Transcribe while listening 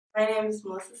My name is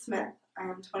Melissa Smith. I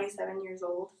am 27 years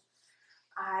old.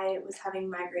 I was having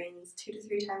migraines 2 to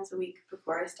 3 times a week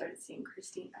before I started seeing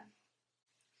Christina.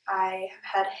 I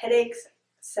have had headaches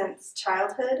since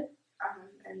childhood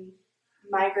and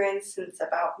migraines since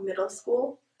about middle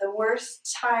school. The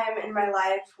worst time in my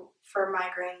life for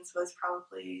migraines was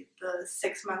probably the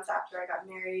 6 months after I got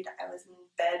married. I was in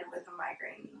bed with a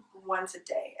migraine once a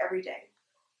day, every day.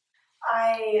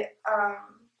 I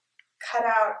cut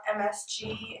out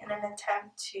MSG in an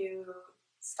attempt to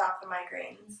stop the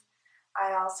migraines.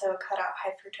 I also cut out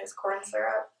high fructose corn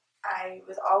syrup. I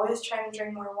was always trying to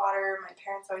drink more water. My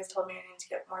parents always told me I needed to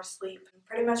get more sleep. And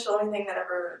pretty much the only thing that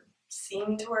ever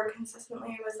seemed to work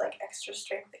consistently was like extra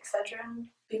strength Excedrin.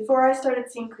 Before I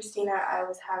started seeing Christina, I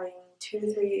was having 2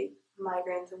 to 3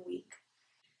 migraines a week.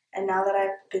 And now that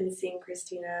I've been seeing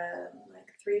Christina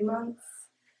like 3 months,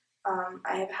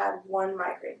 I have had 1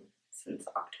 migraine since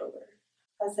October.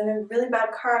 I was in a really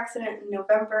bad car accident in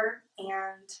November,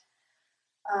 and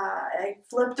I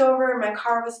flipped over, my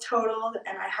car was totaled,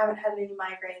 and I haven't had any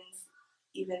migraines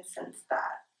even since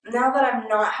that. Now that I'm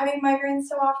not having migraines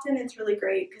so often, it's really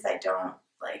great because I'm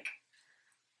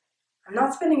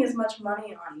not spending as much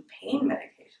money on pain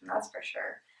medication, that's for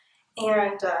sure.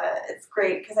 And it's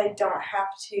great because I don't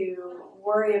have to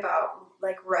worry about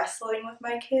wrestling with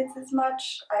my kids as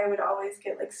much. I would always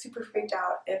get super freaked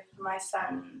out if my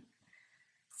son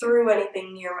threw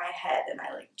anything near my head and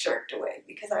I jerked away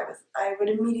because I would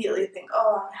immediately think,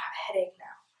 oh, I'm gonna have a headache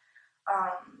now.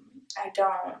 I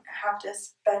don't have to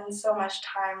spend so much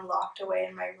time locked away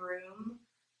in my room.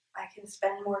 I can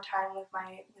spend more time with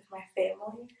my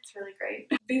family. It's really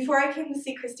great. Before I came to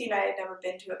see Christina, I had never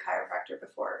been to a chiropractor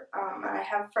before. And I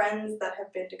have friends that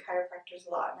have been to chiropractors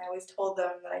a lot, and I always told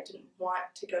them that I didn't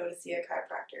want to go to see a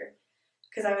chiropractor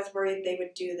because I was worried they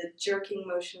would do the jerking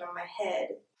motion on my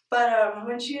head. But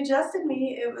when she adjusted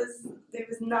me, it was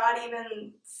not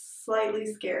even slightly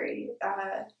scary.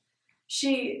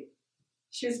 She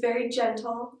was very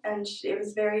gentle, and it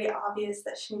was very obvious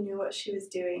that she knew what she was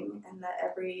doing and that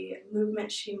every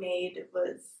movement she made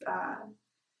was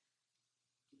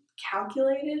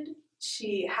calculated.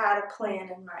 She had a plan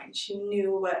in mind. She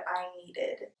knew what I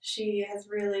needed. She has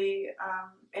really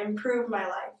improved my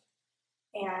life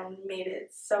and made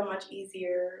it so much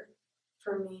easier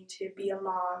for me to be a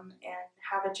mom and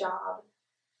have a job.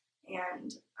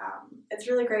 And it's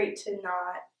really great to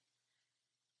not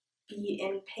be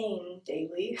in pain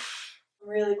daily. I'm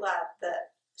really glad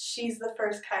that she's the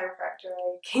first chiropractor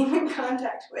I came in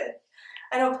contact with.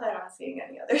 I don't plan on seeing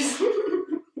any others.